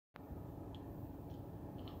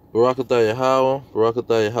Barakatah Yahweh,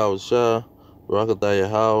 Barakatah Yahweh Shah, Barakatah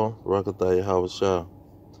Yahweh, Barakatah Yahweh Shah.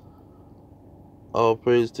 All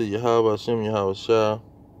praise to Yahweh Hashem Yahweh Shah.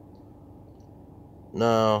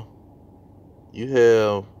 Now, you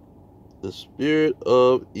have the spirit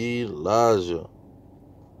of Elijah.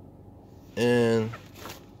 And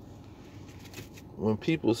when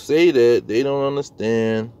people say that, they don't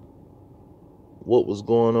understand what was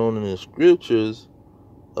going on in the scriptures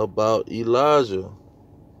about Elijah.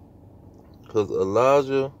 Because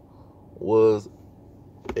Elijah was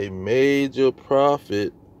a major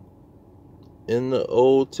prophet in the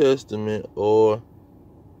Old Testament or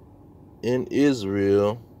in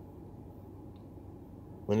Israel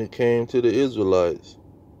when it came to the Israelites.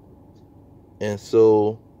 And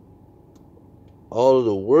so all of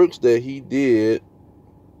the works that he did,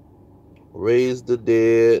 raised the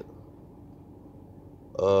dead,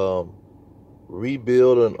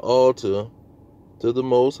 rebuild an altar to the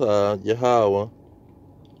Most High, Yahweh,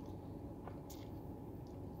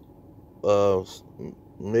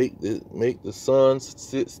 make the sun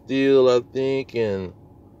sit still, I think, and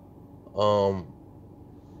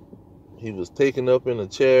he was taken up in a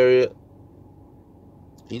chariot.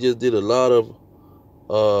 He just did a lot of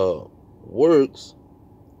works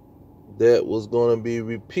that was going to be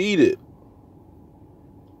repeated.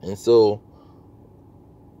 And so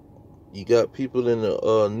you got people in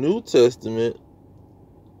the New Testament,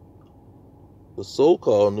 the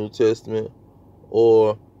so-called New Testament,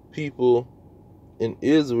 or people in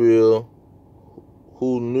Israel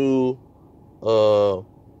who knew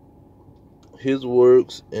his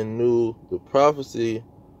works and knew the prophecy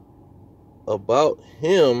about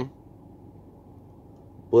him,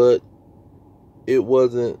 but it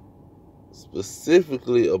wasn't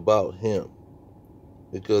specifically about him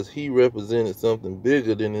because he represented something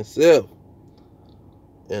bigger than himself.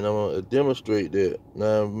 And I'm going to demonstrate that.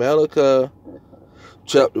 Now, Malachi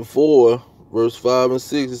chapter 4, verse 5 and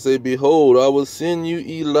 6, it say, "Behold, I will send you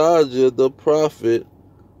Elijah the prophet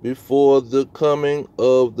before the coming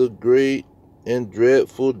of the great and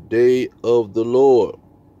dreadful day of the Lord.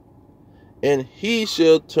 And he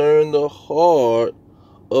shall turn the heart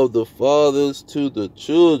of the fathers to the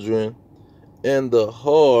children, and the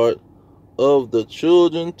heart of the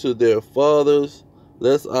children to their fathers,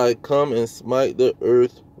 lest I come and smite the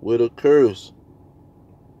earth with a curse."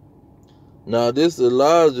 Now this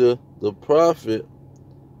Elijah the prophet,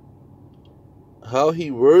 how he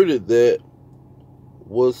worded that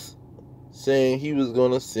was saying he was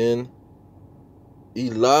going to send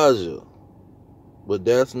Elijah, but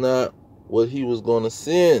that's not what he was going to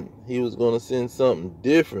send. He was going to send something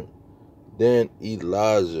different than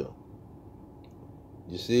Elijah.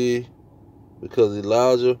 You see, because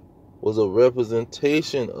Elijah was a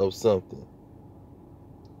representation of something.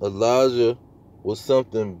 Elijah was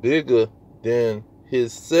something bigger than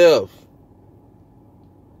himself.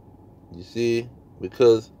 You see,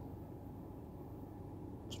 because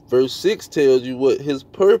verse 6 tells you what his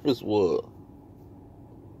purpose was.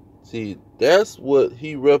 See, that's what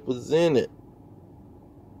he represented.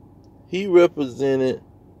 He represented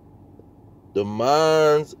the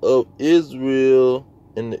minds of Israel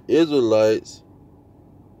and the Israelites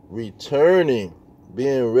returning,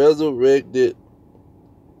 being resurrected,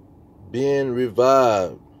 being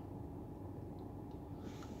revived.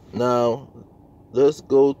 Now, let's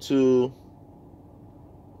go to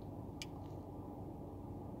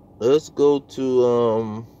Let's go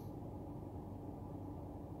to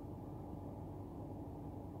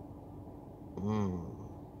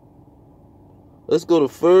let's go to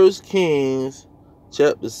 1 Kings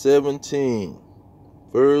chapter 17.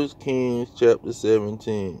 1 Kings chapter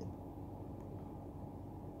 17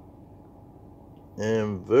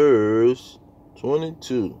 and verse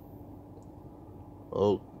 22.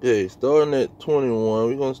 Okay, starting at 21.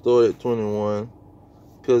 We're going to start at 21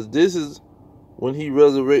 because this is when he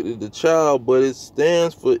resurrected the child, but it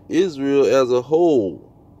stands for Israel as a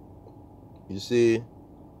whole. You see,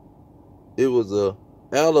 it was a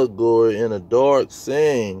allegory and a dark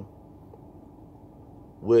saying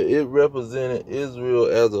where it represented Israel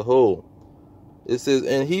as a whole. It says,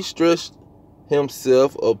 "And he stretched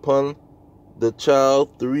himself upon the child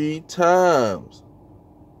 3 times."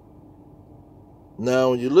 Now,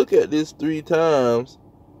 when you look at this 3 times,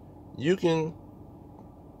 you can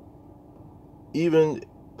even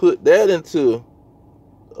put that into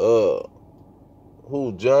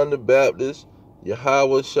who John the Baptist,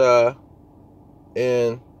 Yahweh Shai,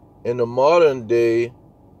 and in the modern day,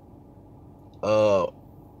 Abba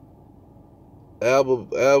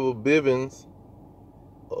Bivens,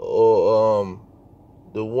 or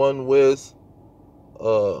the One West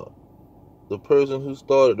the person who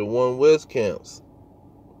started the One West camps.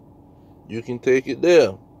 You can take it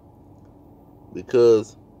there,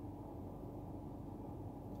 because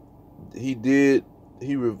he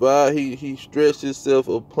stretched himself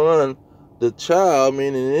upon the child,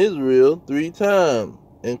 meaning Israel, 3 times,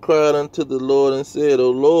 and cried unto the Lord and said,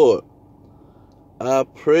 O Lord, I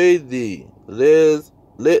pray thee, let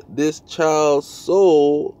this child's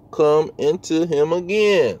soul come into him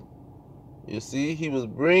again. You see, he was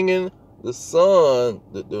bringing the son,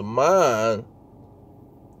 the mind,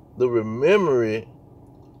 the memory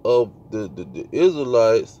of the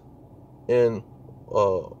Israelites and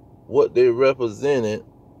what they represented,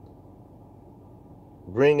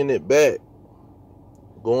 bringing it back.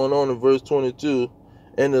 Going on in verse 22,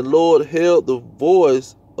 and the Lord heard the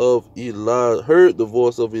voice of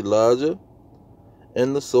Elijah,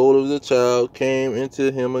 and the soul of the child came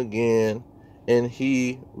into him again, and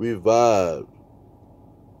he revived.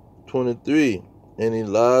 23, and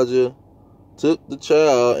Elijah took the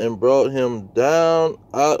child and brought him down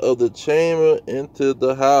out of the chamber into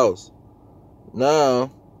the house. Now,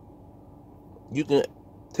 you can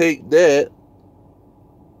take that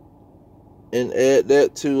and add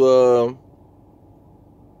that to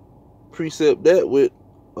precept that with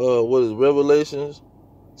what is Revelations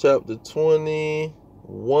chapter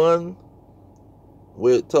 21,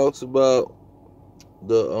 where it talks about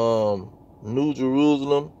the New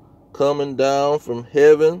Jerusalem coming down from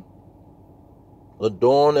heaven,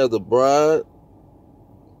 adorned as a bride.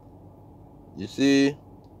 You see,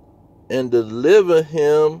 and deliver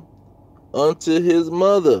him unto his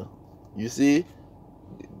mother. You see,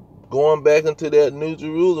 going back into that New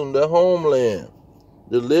Jerusalem, the homeland,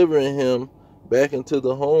 delivering him back into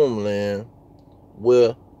the homeland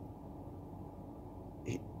where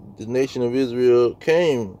the nation of Israel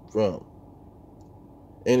came from.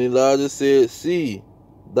 And Elijah said, see,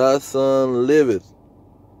 thy son liveth.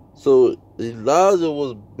 So Elijah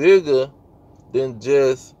was bigger than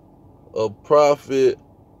just a prophet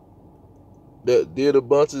that did a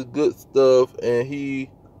bunch of good stuff and he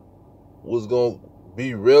was going to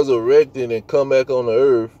be resurrected and come back on the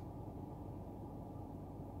earth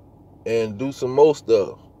and do some more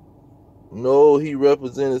stuff. No, he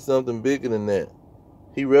represented something bigger than that.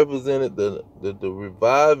 He represented the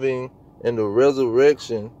reviving and the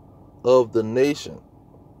resurrection of the nation.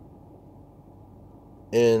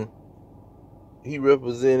 And he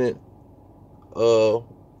represented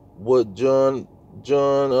what John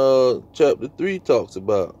chapter 3 talks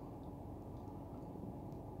about.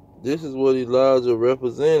 This is what Elijah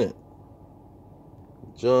represented.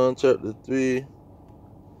 John chapter 3.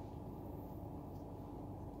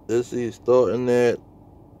 Let's see, starting at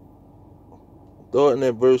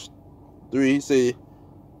verse 3, he said,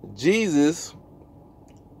 Jesus,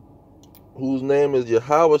 whose name is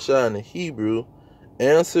Yahushua in the Hebrew,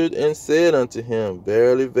 answered and said unto him,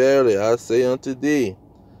 Verily, verily, I say unto thee,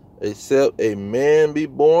 except a man be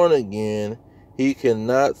born again, he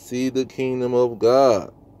cannot see the kingdom of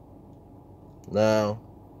God. Now,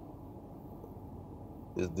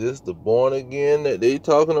 is this the born again that they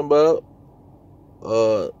talking about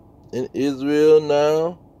in Israel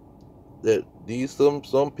now? That these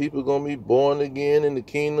some people gonna be born again in the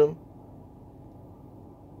kingdom?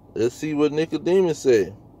 Let's see what Nicodemus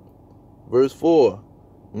said. Verse 4.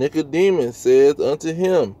 Nicodemus saith unto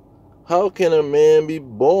him, How can a man be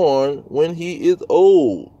born when he is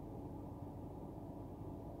old?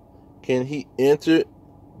 Can he enter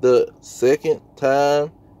the second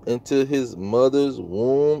time into his mother's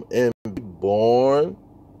womb and be born?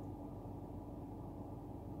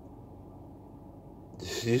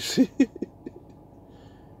 You see?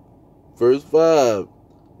 Verse 5.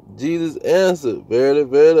 Jesus answered, Verily,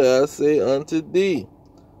 verily, I say unto thee,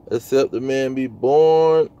 except a man be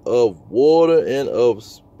born of water and of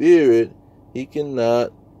spirit, he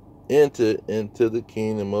cannot enter into the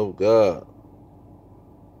kingdom of God.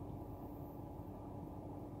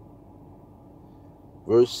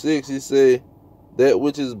 Verse 6, he say, That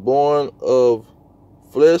which is born of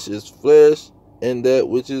flesh is flesh, and that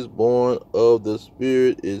which is born of the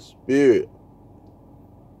spirit is spirit.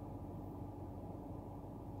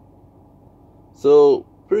 So,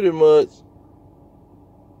 pretty much,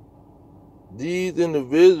 these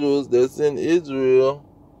individuals that's in Israel,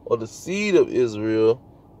 or the seed of Israel,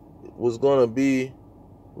 was going to be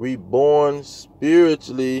reborn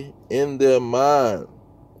spiritually in their mind.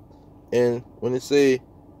 And when they say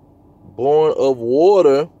born of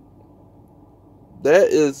water, that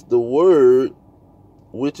is the word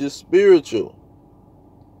which is spiritual,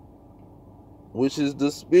 which is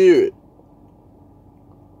the spirit.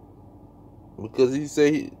 Because he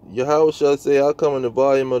say, Yahweh shall say, I'll come in the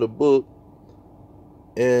volume of the book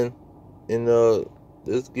And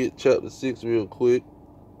let's get chapter 6 real quick.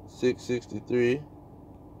 663.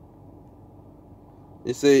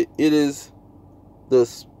 It say, it is the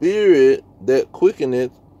spirit that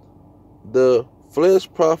quickeneth, the flesh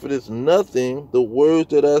profiteth nothing. The words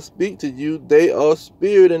that I speak to you, they are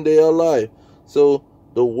spirit and they are life. So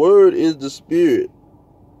the word is the spirit.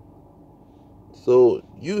 So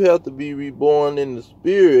you have to be reborn in the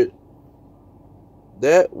spirit.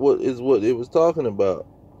 That is what it was talking about.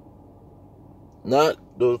 Not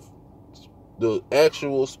the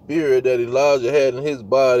actual spirit that Elijah had in his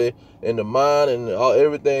body and the mind and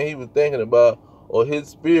everything he was thinking about, or his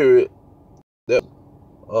spirit that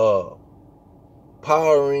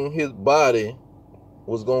powering his body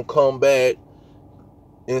was gonna come back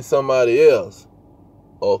in somebody else,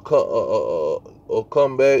 or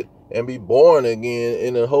come back and be born again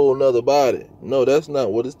in a whole nother body. No, that's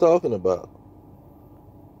not what it's talking about.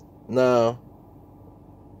 Now,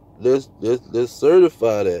 let's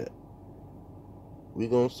certify that. We're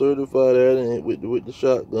gonna certify that with the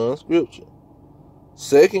shotgun scripture.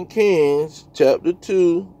 2 Kings chapter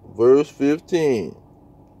 2 verse 15.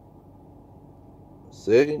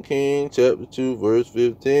 2 Kings chapter 2 verse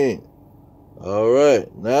 15. All right,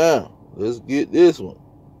 now let's get this one.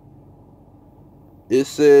 It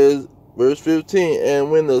says, verse 15, and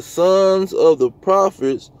when the sons of the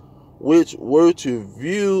prophets which were to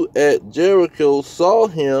view at Jericho saw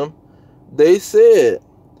him, they said,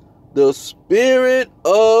 the spirit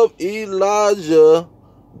of Elijah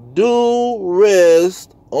do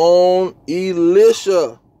rest on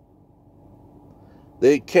Elisha.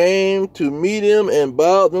 They came to meet him and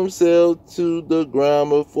bowed themselves to the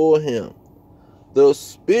ground before him. The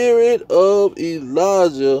spirit of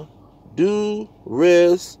Elijah do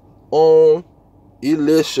rest on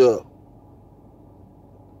Elisha.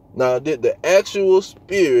 Now, did the actual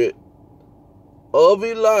spirit of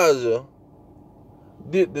Elijah,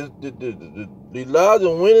 did Elijah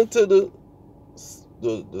went into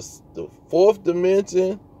the fourth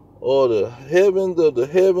dimension, or the heavens of the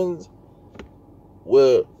heavens,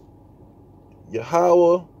 where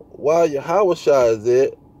while Yahweh is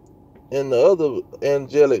at, and the other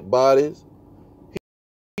angelic bodies,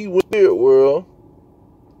 he went to the spirit world,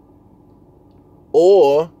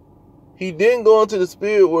 or he didn't go into the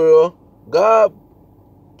spirit world. God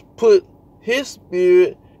put his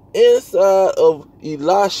spirit inside of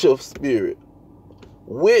Elisha's spirit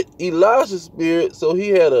with Elijah's spirit, so he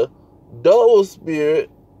had a double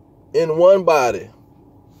spirit in one body.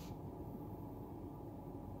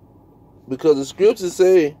 Because the scriptures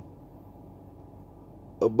say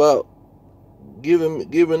about giving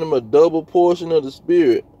them a double portion of the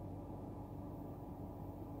spirit.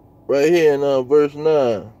 Right here in verse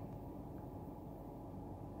 9.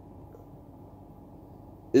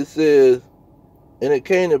 It says, and it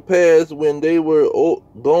came to pass when they were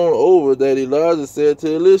gone over, that Elijah said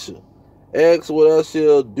to Elisha, ask what I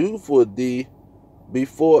shall do for thee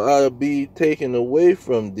before I be taken away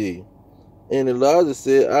from thee. And Elijah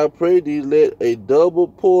said, I pray thee, let a double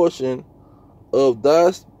portion of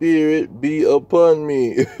thy spirit be upon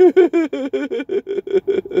me.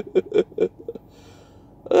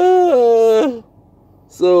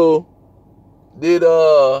 So did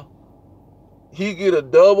he get a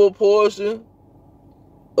double portion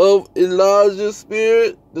of Elijah's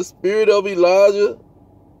spirit, the spirit of Elijah?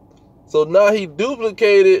 So now he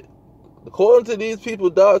duplicated, according to these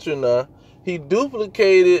people's doctrine, now he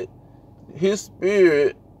duplicated his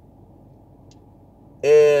spirit,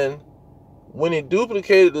 and when he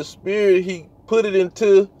duplicated the spirit, he put it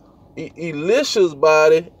into Elisha's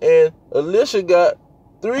body, and Elisha got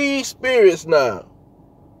 3 spirits now.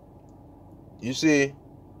 You see,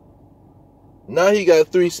 now he got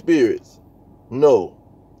 3 spirits. No,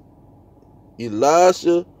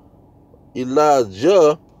 Elijah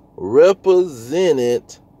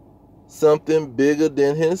represented something bigger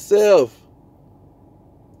than himself.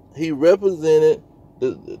 He represented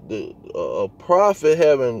a prophet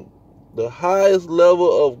having the highest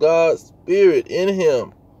level of God's spirit in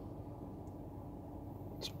him.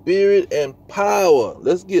 Spirit and power.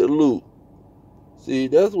 Let's get Luke. See,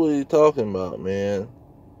 that's what he's talking about, man.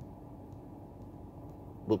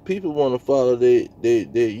 But people want to follow the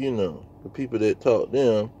people that taught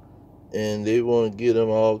them, and they want to give them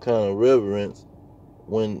all kind of reverence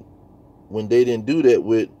when they didn't do that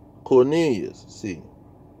with Cornelius. See,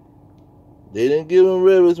 they didn't give him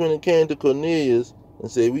reverence when it came to Cornelius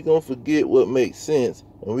and say, we're going to forget what makes sense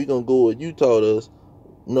and we're going to go what you taught us.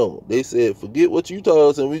 No, they said, forget what you taught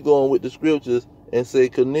us and we're going with the scriptures and say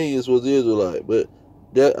Cornelius was Israelite. But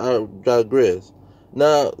that I digress.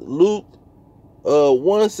 Now, Luke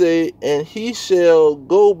one say, and he shall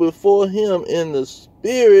go before him in the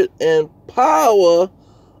spirit and power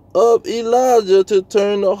of Elijah to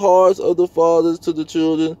turn the hearts of the fathers to the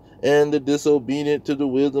children and the disobedient to the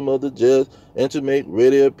wisdom of the just, and to make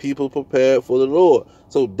ready a people prepared for the Lord.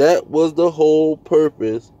 So that was the whole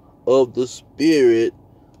purpose of the spirit,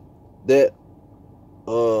 that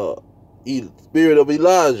spirit of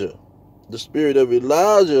Elijah. The spirit of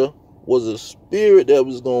Elijah was a spirit that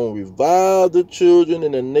was going to revive the children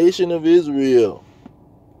in the nation of Israel.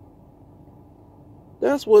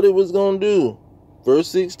 That's what it was going to do. Verse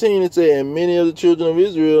 16, it said, and many of the children of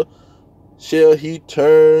Israel shall he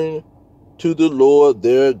turn to the Lord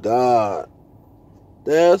their God.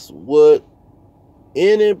 That's what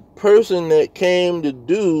any person that came to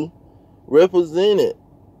do represented.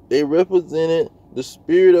 They represented the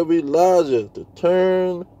spirit of Elijah to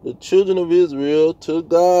turn the children of Israel to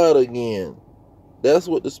God again. That's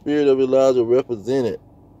what the spirit of Elijah represented.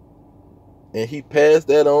 And he passed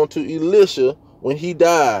that on to Elisha when he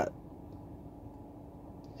died.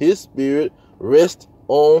 His spirit rests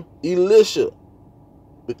on Elisha,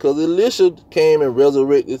 because Elisha came and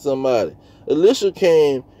resurrected somebody. Elisha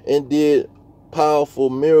came and did powerful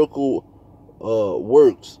miracle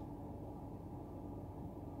works.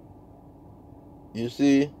 You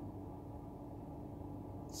see?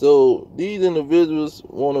 So these individuals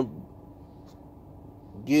want to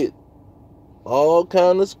get all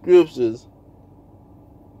kind of scriptures,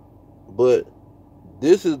 but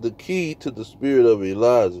this is the key to the spirit of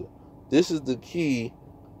Elijah. This is the key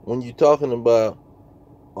when you're talking about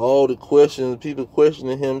all the questions, people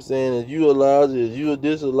questioning him, saying, is you Elijah? Is you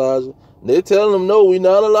this Elijah? They telling him, no, we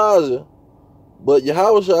not Elijah. But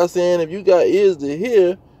Yahushua saying, if you got ears to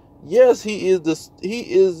hear, yes, he is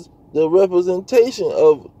the representation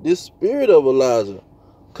of this spirit of Elijah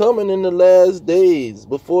coming in the last days,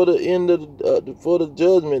 before the end of before the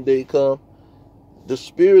judgment day come. The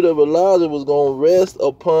spirit of Elijah was going to rest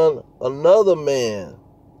upon another man,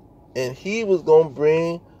 and he was going to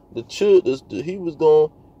bring the children. He was going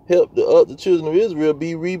to help the children of Israel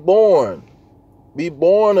be reborn, be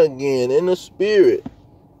born again in the spirit.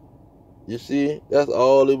 You see, that's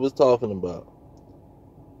all it was talking about.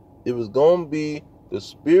 It was going to be the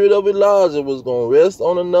spirit of Elijah was going to rest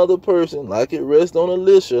on another person, like it rests on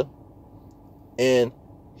Elisha, and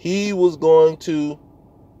he was going to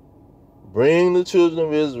bring the children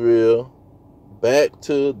of Israel back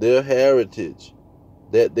to their heritage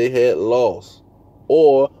that they had lost,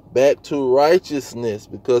 or back to righteousness.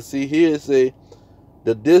 Because see, here it say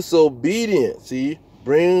the disobedient, see,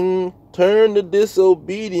 turn the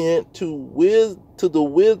disobedient to the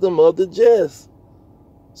wisdom of the just.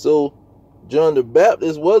 So John the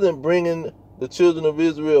Baptist wasn't bringing the children of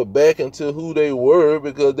Israel back into who they were,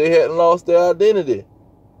 because they hadn't lost their identity.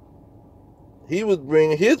 He was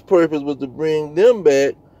bringing, his purpose was to bring them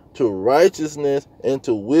back to righteousness and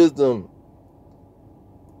to wisdom,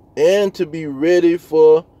 and to be ready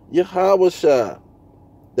for Yahushua.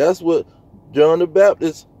 That's what John the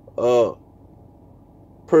Baptist's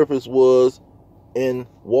purpose was, in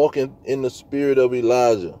walking in the spirit of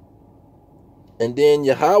Elijah. And then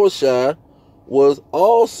Yahushua was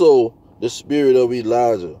also the spirit of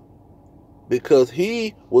Elijah, because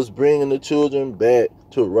he was bringing the children back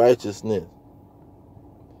to righteousness.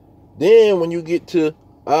 Then when you get to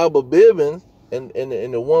Abba Bibbins and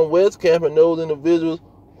the One West camp, and those individuals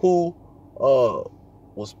who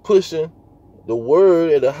was pushing the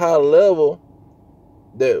word at a high level,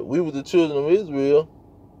 that we were the children of Israel,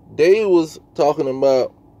 they was talking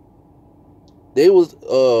about, they was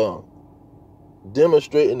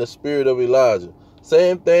demonstrating the spirit of Elijah.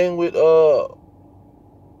 Same thing with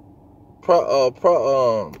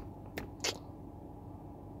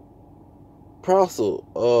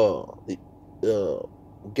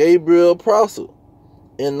Gabriel Prosser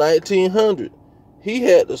in 1900. He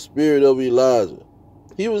had the spirit of Elijah.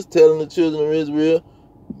 He was telling the children of Israel,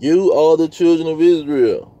 you are the children of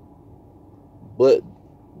Israel. But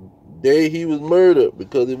he was murdered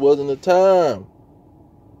because it wasn't the time.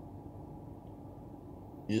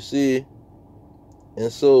 You see?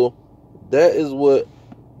 And so that is what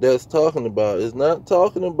that's talking about. It's not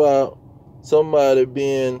talking about somebody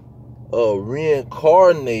being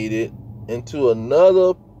reincarnated into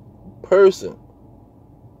another person.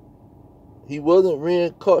 He wasn't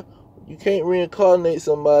reincarnated. You can't reincarnate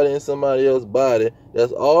somebody in somebody else's body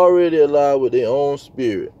that's already alive with their own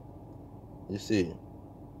spirit. You see?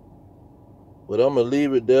 But I'm going to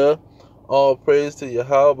leave it there. All praise to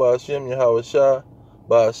Yahweh, Ba'ashem, Yahweh Shah,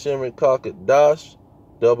 Ba'ashem Rikakat Dash.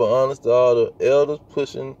 Double honors to all the elders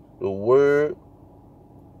pushing the word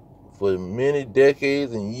for many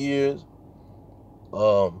decades and years.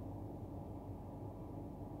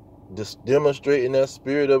 just demonstrating that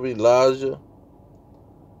spirit of Elijah,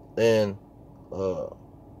 and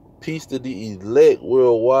peace to the elect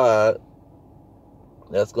worldwide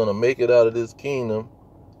that's going to make it out of this kingdom.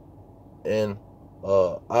 And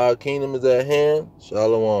our kingdom is at hand.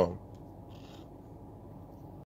 Shalom.